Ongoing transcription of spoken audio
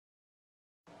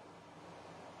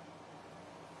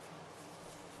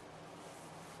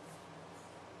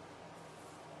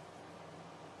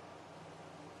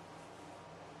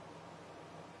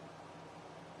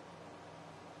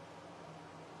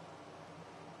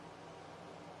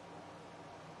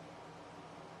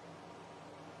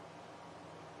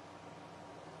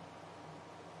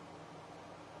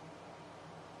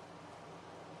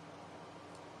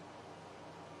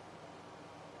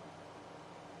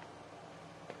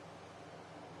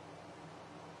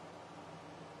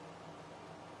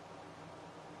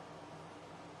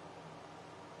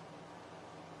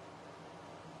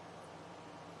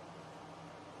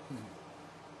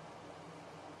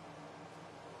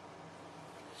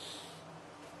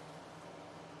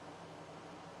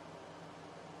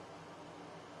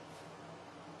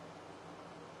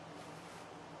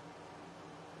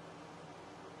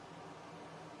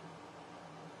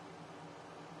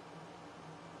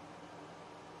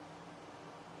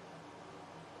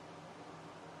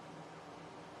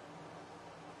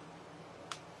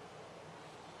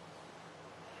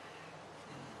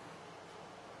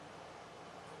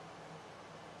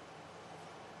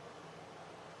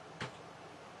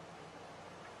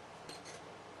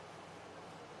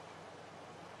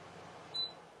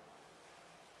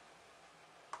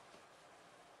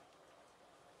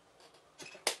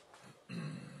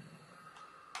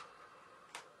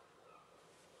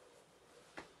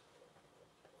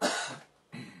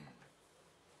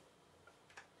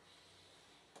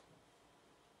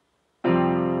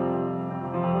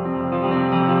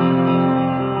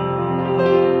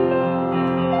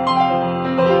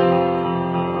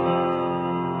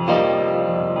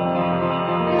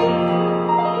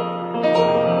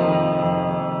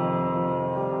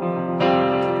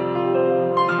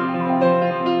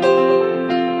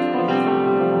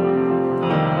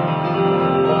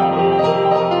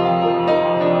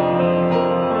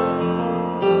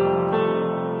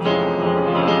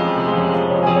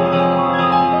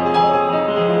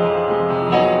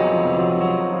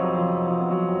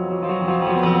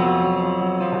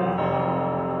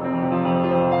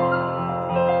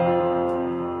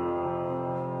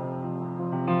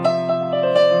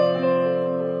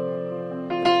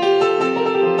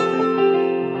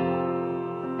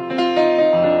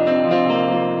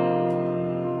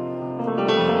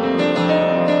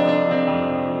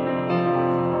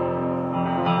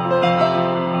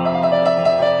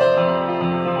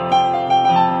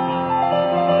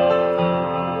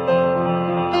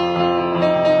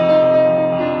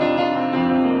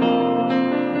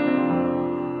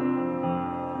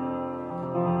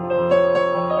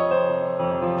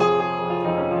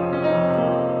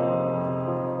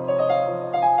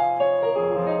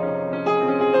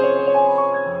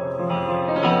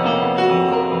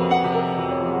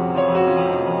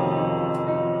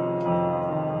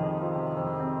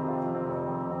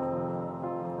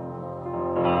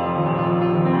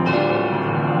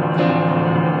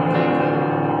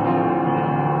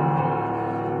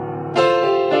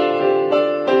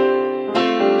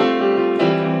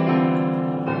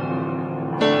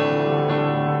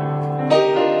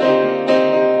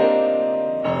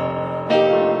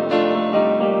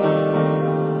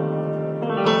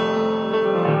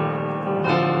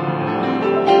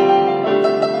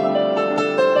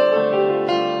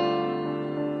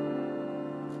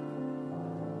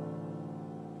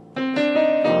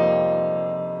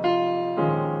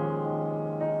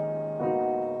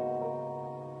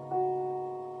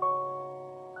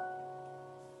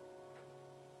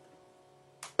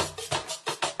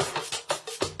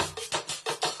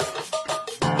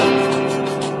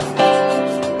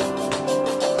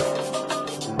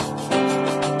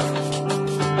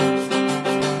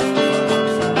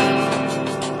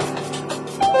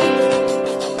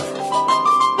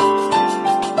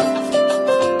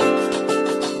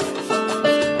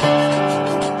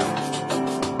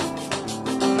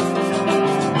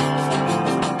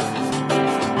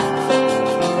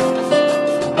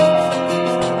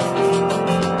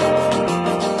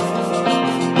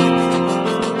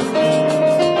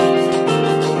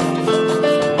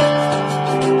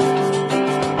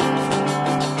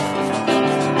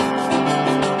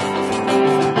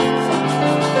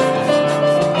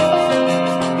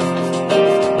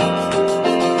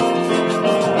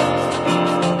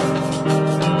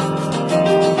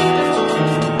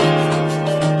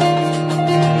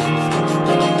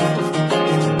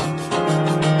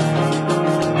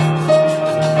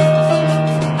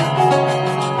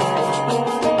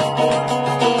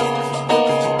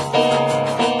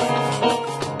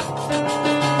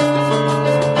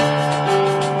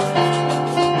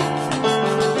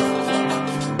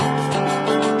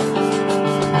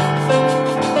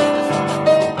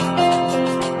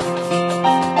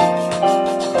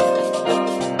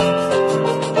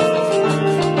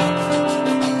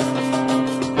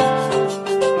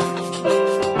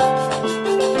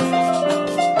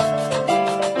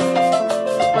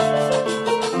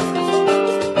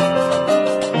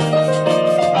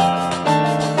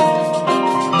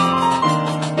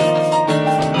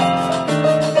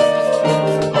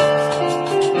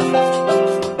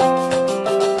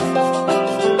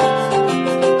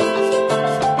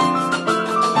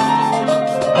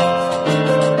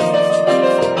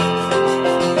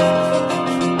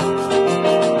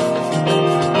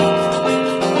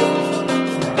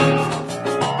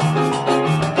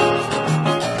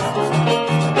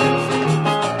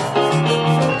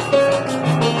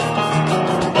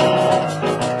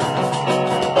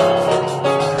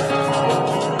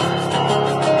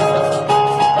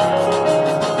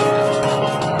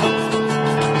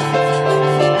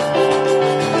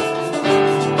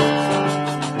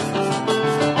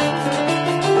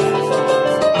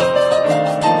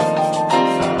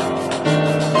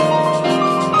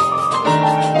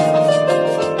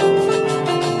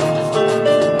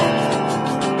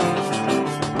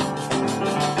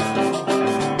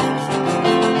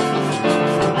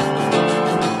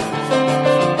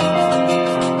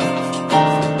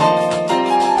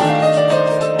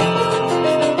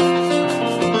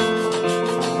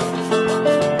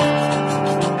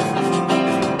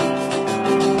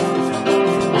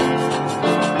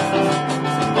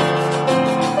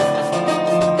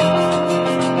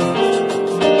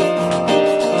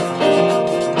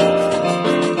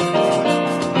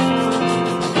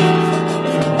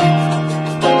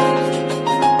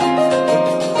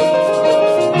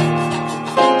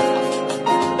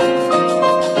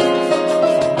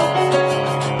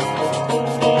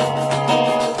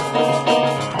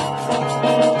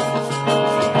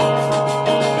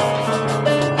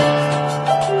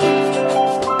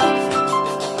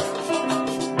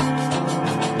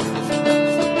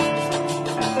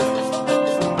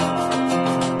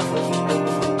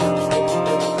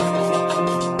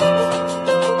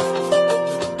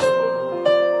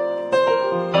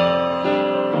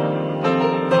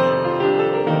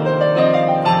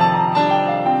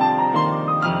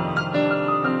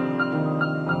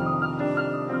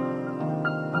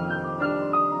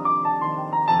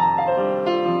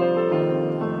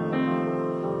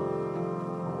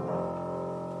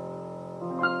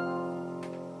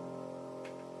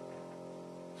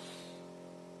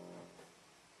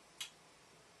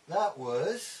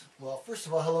First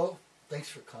of all, hello. Thanks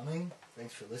for coming.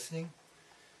 Thanks for listening.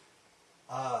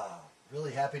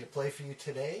 Really happy to play for you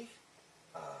today.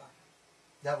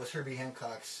 That was Herbie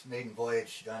Hancock's Maiden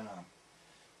Voyage done a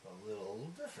little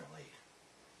differently.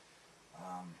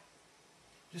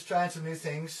 Just trying some new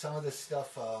things. Some of this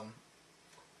stuff,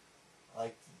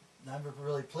 like, never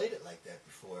really played it like that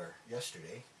before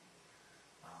yesterday.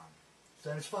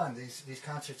 So it's fun. These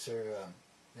concerts are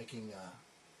making,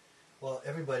 well,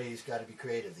 everybody's got to be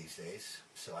creative these days.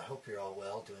 So I hope you're all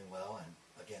well, doing well, and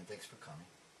again, thanks for coming.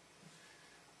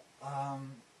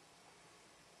 I'm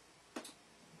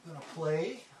going to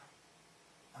play.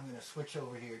 I'm going to switch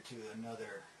over here to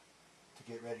another, to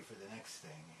get ready for the next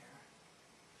thing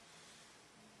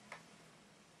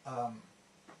here.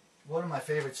 One of my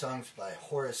favorite songs by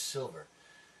Horace Silver,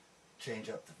 change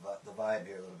up the vibe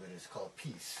here a little bit, is called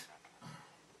Peace.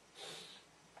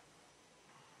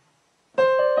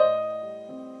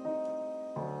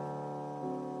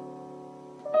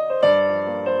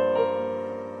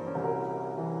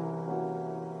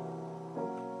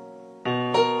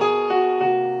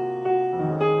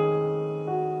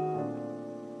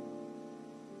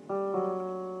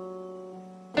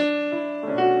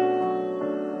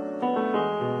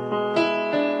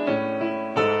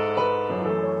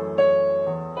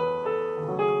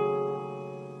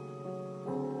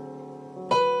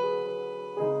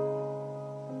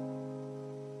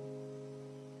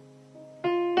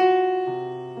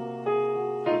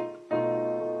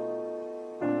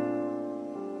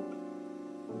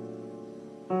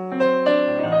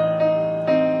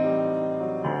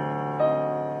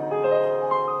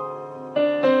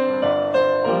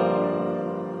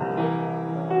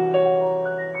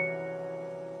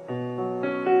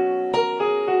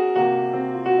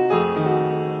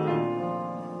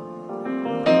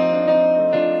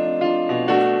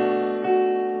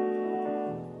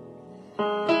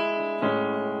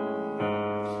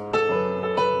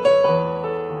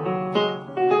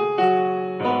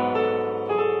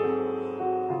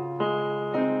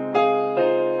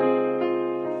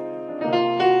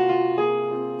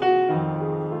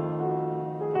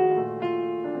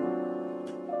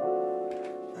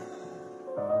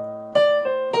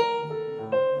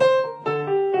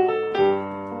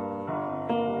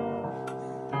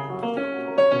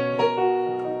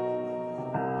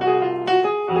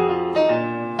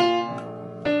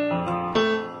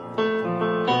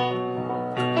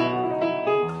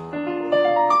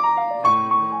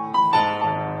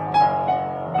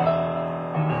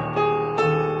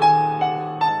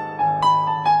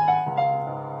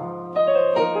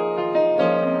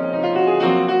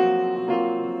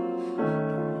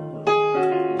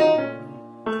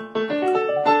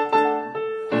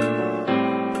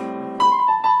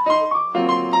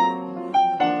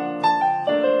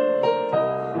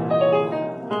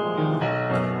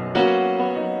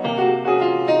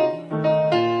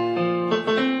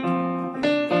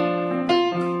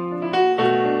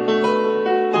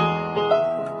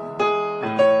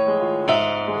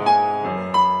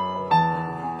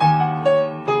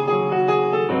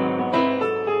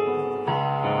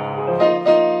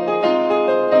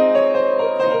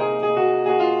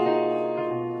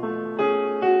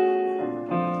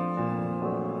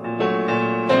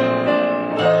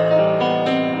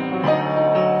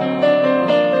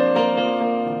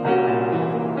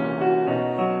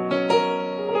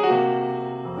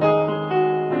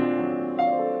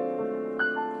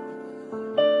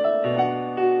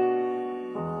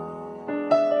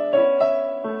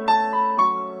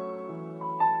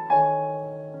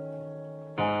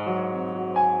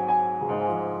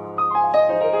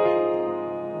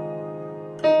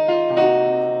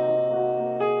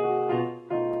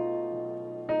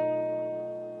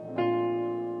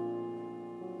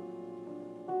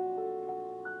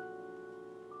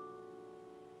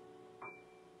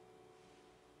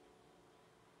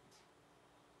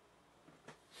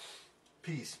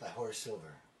 Peace by Horace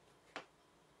Silver.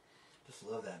 Just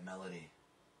love that melody.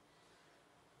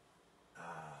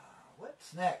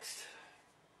 What's next?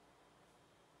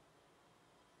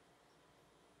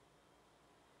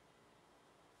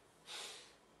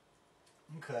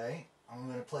 Okay, I'm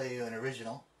going to play you an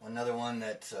original. Another one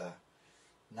that's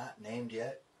not named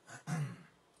yet. I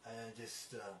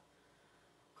just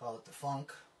call it the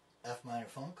Funk, F minor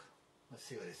Funk. Let's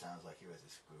see what it sounds like here with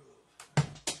this groove.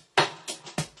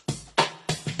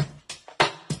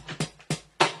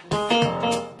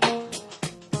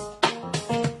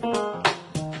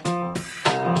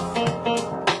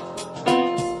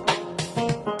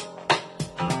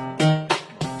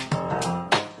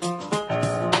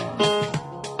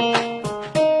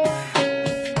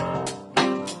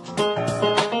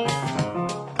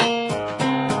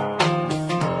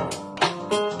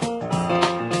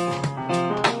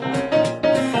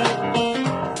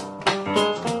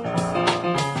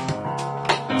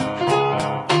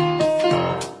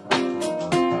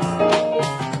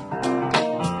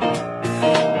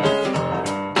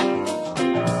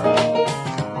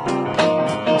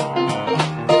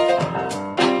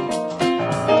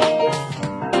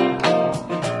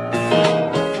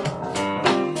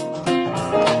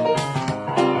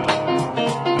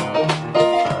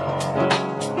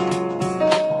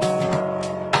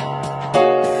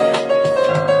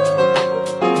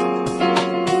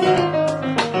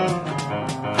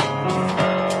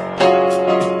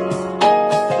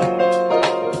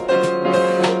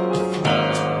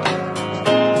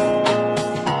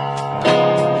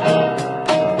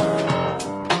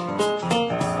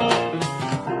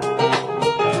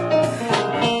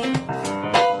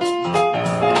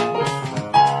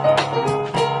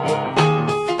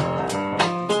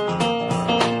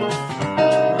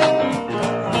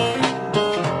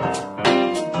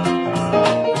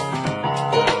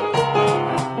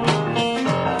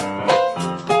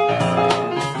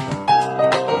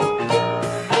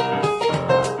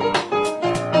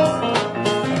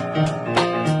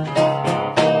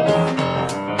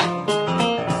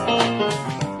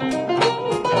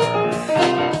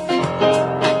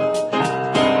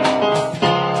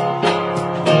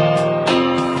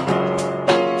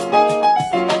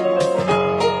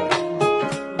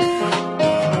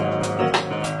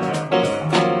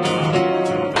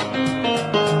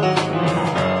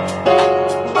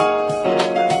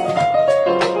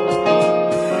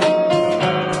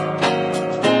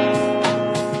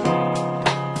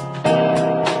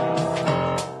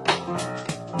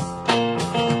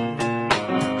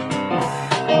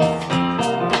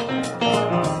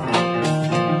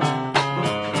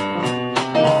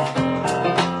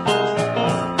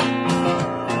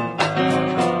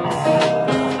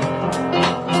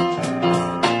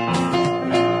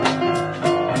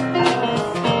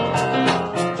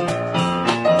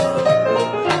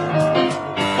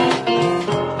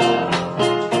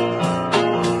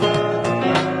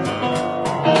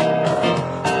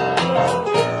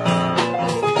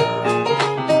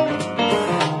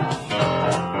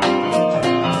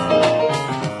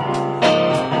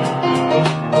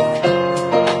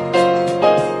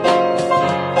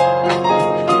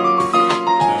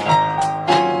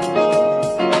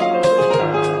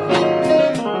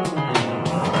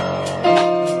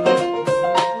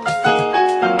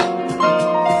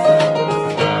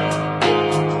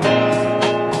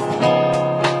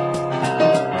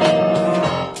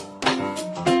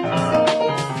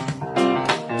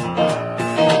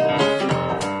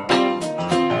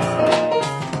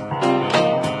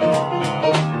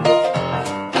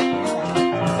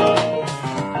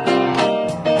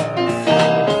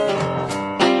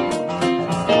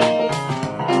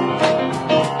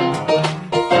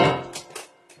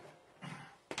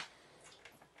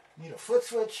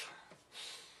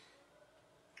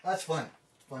 that's fun.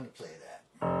 It's fun to play that.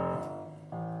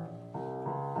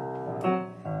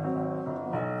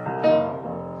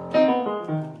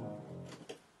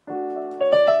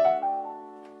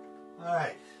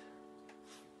 Alright.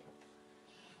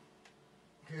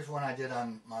 Here's one I did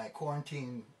on my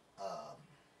quarantine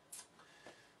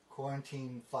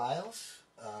files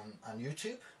on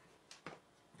YouTube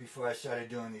before I started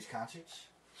doing these concerts.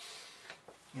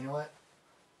 You know what?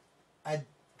 I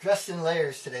dressed in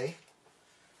layers today.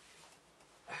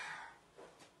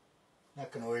 Not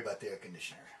going to worry about the air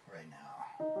conditioner right now.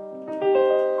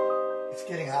 It's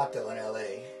getting hot though in LA.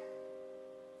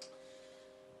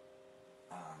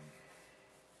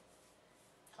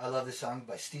 I love this song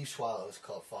by Steve Swallow. It's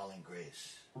called Falling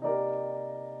Grace.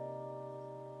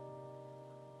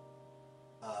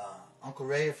 Uncle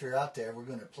Ray, if you're out there, we're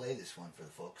going to play this one for the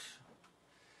folks.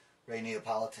 Ray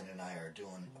Neapolitan and I are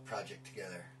doing a project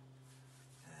together.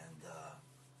 And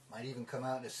might even come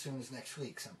out as soon as next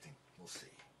week, something. We'll see.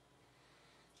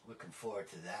 Looking forward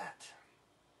to that.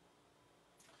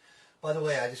 By the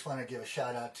way, I just want to give a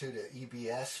shout out to the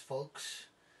EBS folks.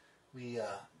 We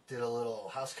did a little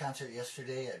house concert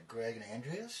yesterday at Greg and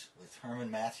Andrea's with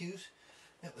Herman Matthews.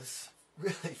 It was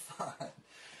really fun.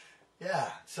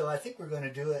 Yeah, so I think we're going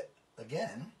to do it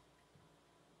again.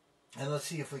 And let's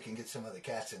see if we can get some of the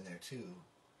cats in there too.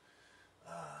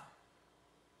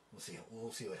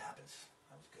 We'll see what happens.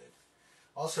 That was good.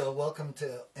 Also, welcome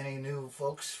to any new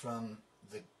folks from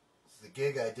the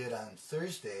gig I did on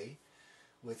Thursday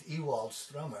with Ewald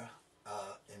Strummer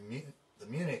in the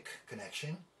Munich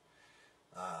connection.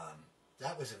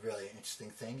 That was a really interesting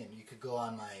thing, and you could go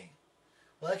on my...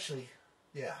 Well, actually,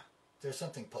 yeah, there's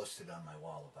something posted on my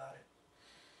wall about it.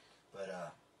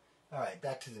 But, alright,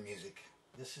 back to the music.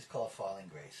 This is called Falling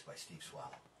Grace by Steve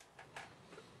Swallow.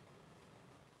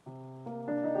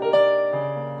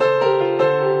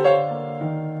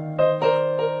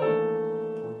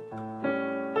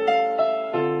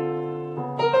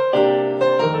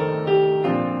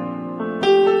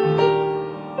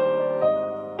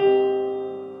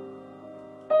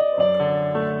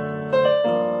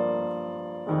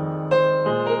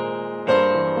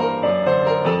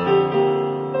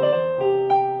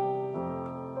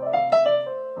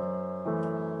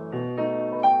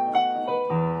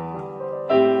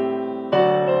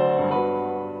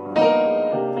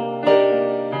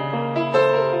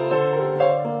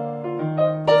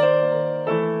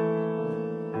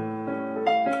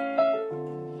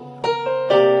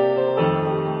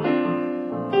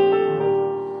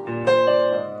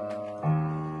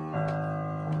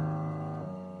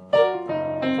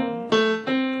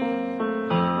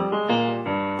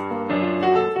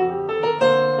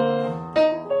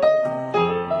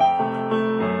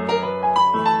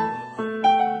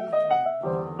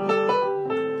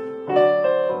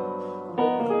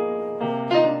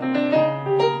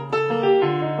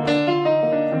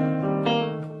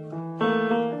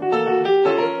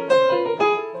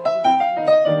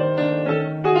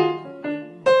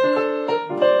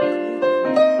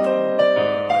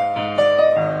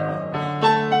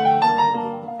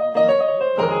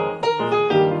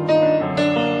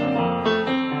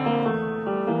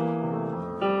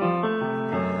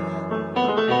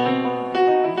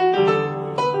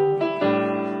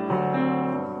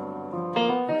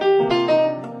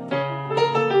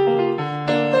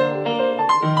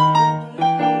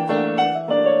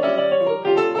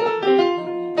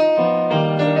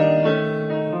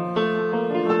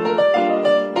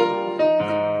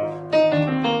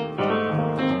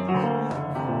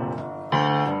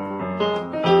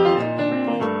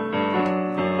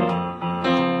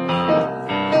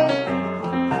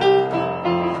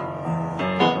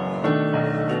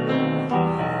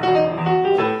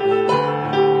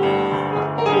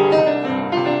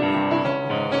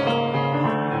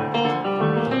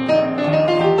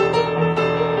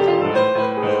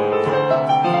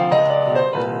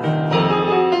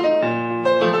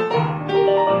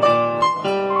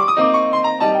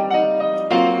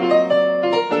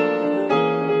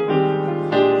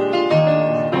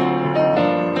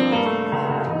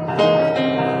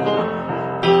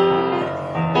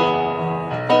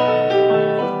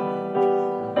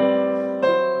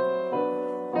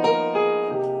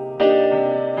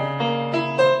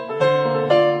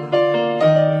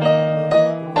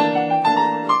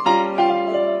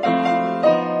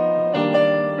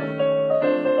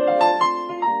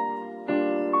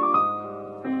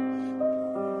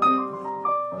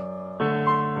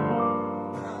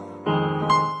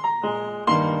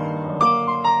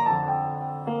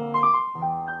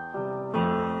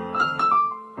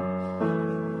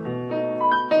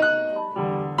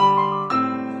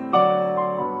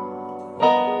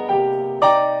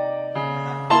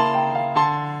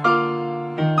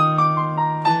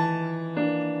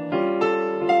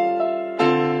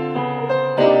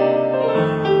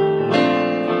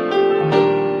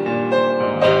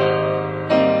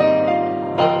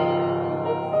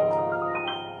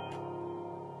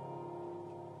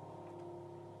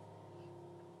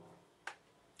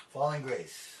 Falling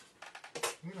Grace.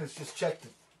 Let's just check the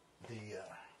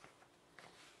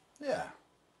yeah.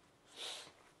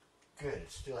 Good,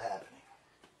 it's still happening.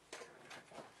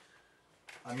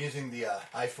 I'm using the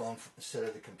iPhone instead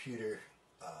of the computer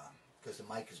because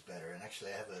the mic is better. And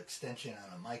actually I have an extension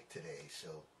on a mic today, so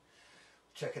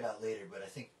check it out later. But I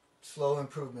think slow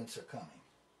improvements are coming.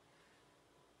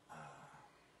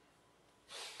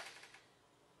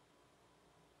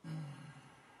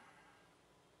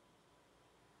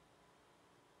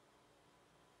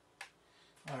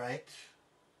 All right.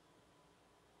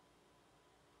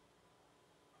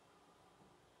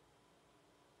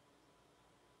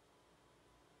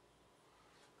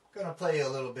 I'm going to play a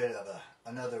little bit of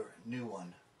another new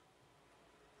one,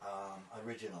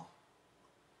 original.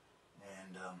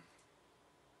 And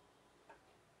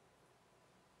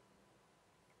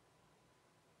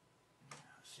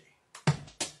let's see.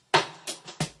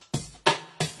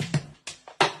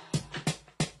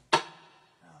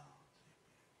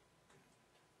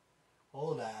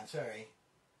 Hold on, sorry.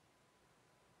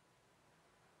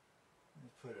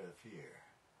 Let's put it up here.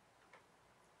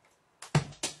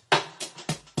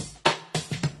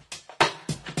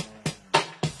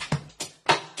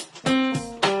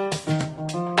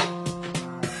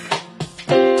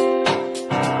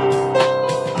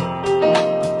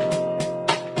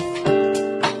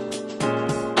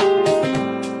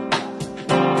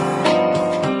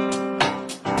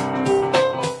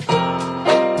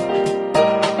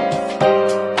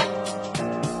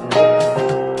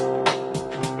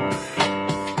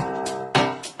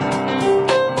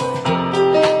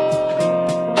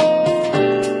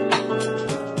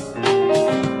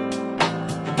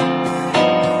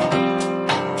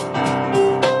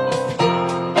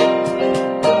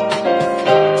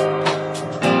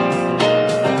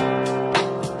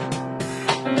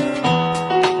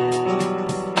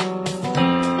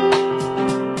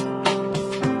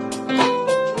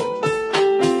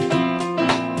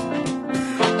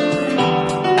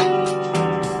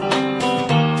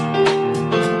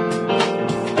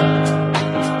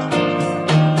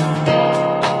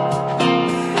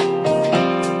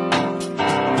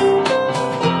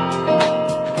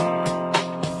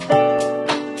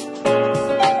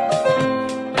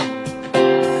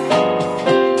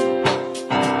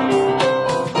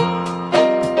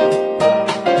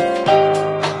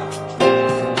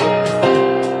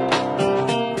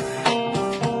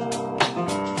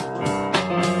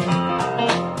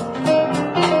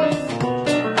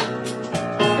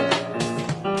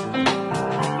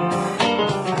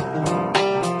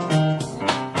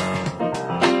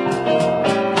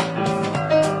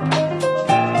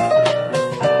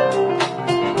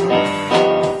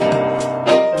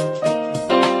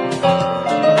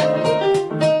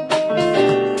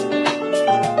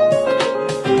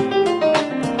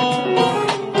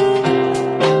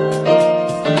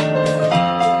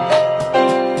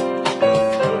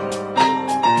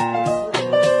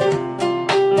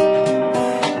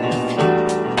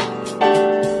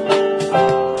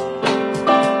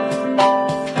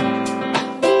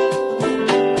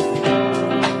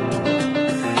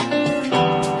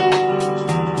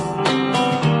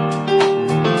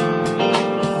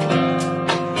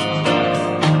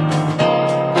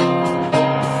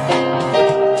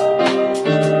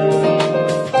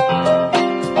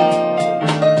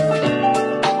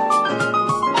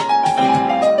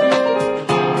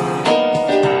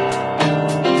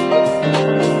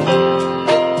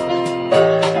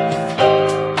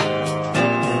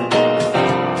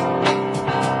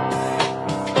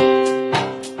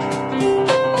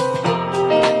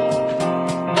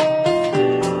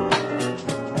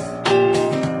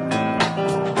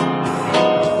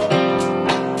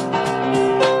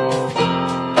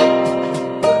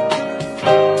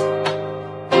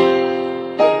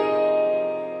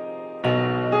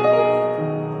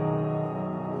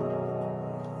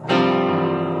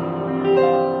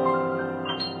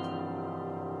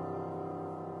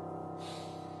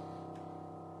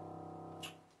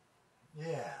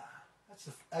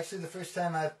 Actually the first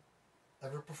time I've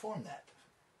ever performed that.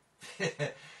 You can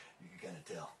kind of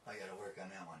tell. I got to work on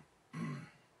that one.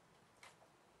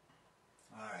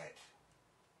 All right.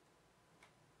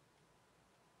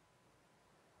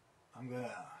 I'm going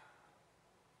to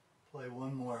play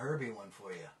one more Herbie one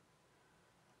for you.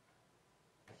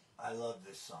 I love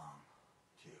this song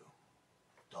too.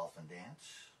 Dolphin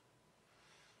Dance.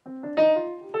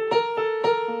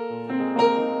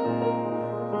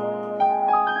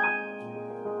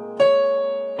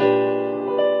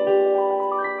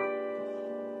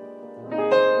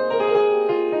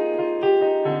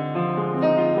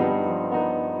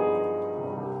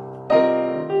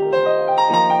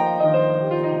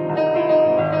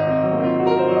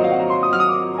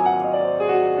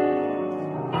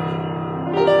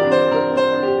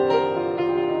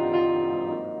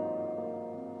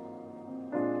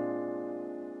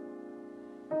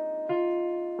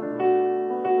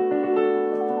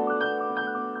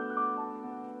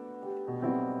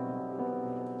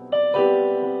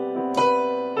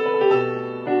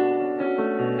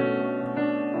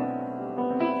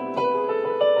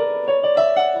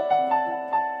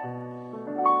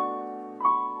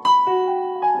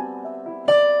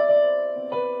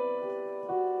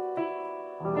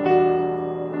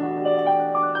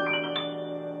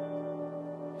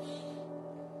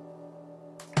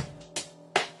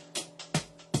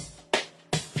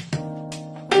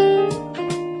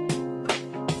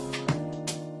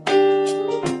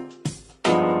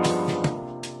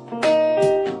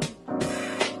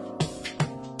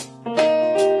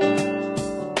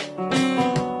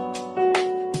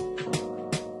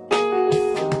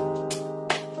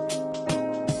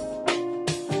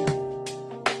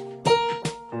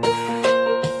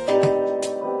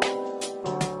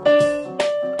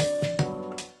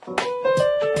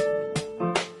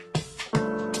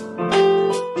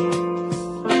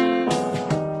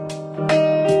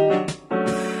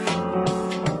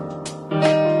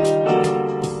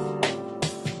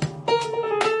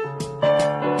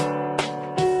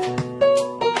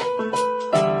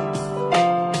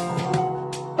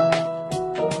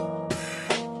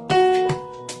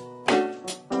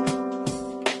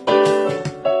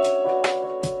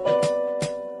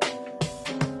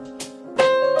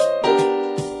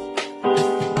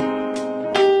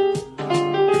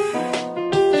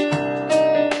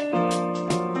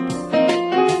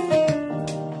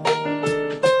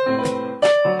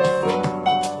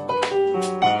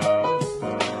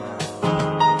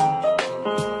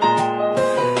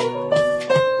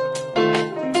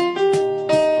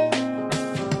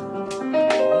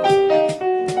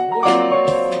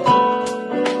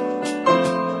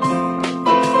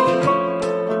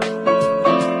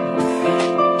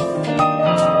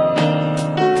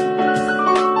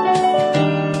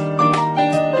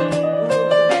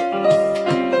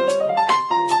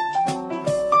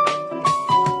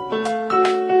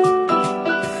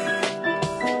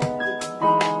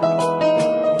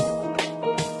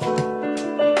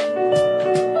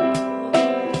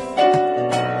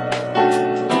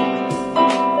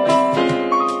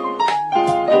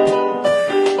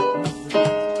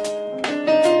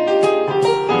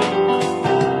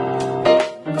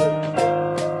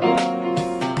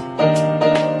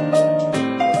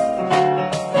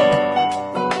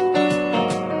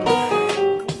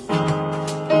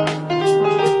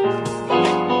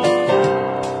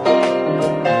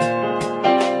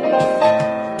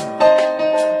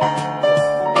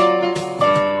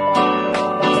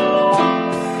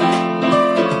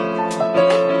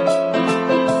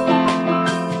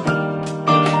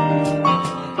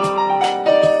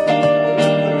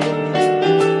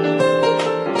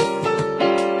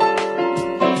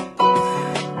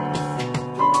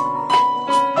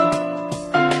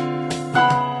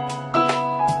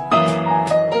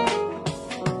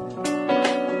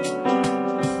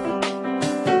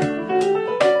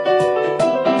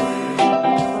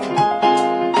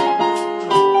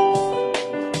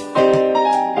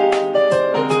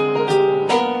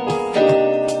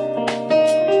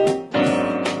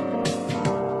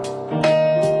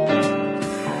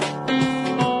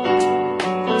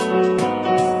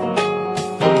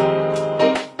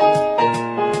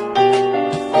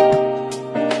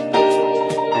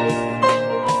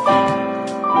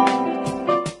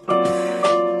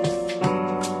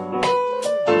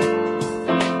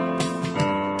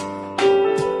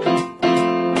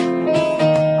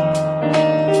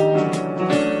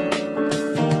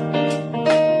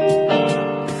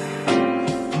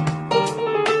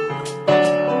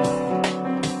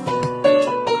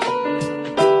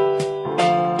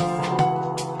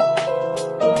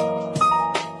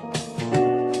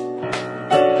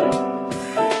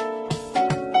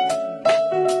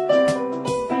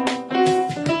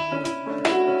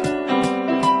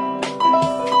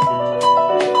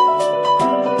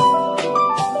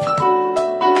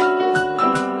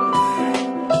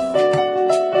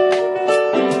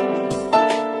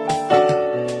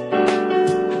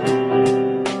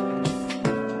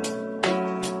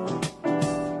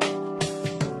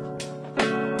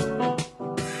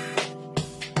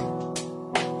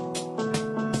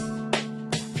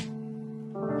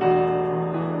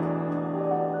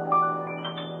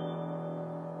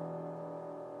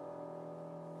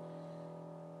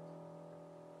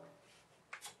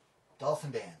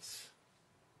 audience.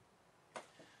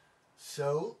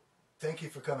 So, thank you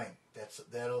for coming.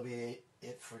 That'll be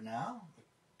it for now.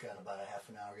 Got about a half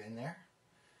an hour in there.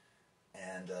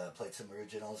 And played some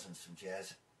originals and some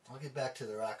jazz. I'll get back to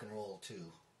the rock and roll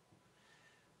too.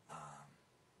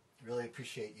 Really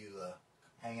appreciate you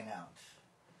hanging out.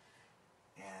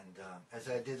 And as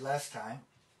I did last time,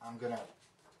 I'm going to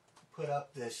put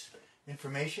up this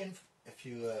information if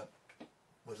you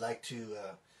would like to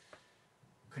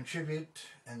contribute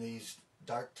in these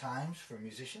dark times for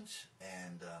musicians.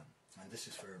 And this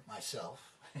is for myself.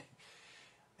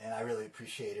 And I really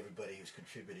appreciate everybody who's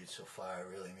contributed so far. It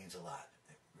really means a lot.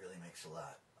 It really makes a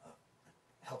lot.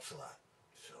 Helps a lot.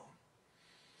 So,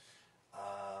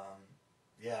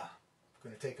 yeah, I'm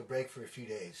going to take a break for a few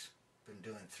days. Been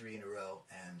doing 3 in a row,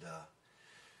 and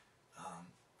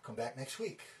come back next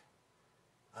week.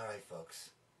 All right,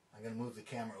 folks. I'm going to move the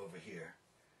camera over here.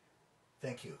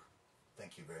 Thank you.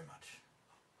 Thank you very much.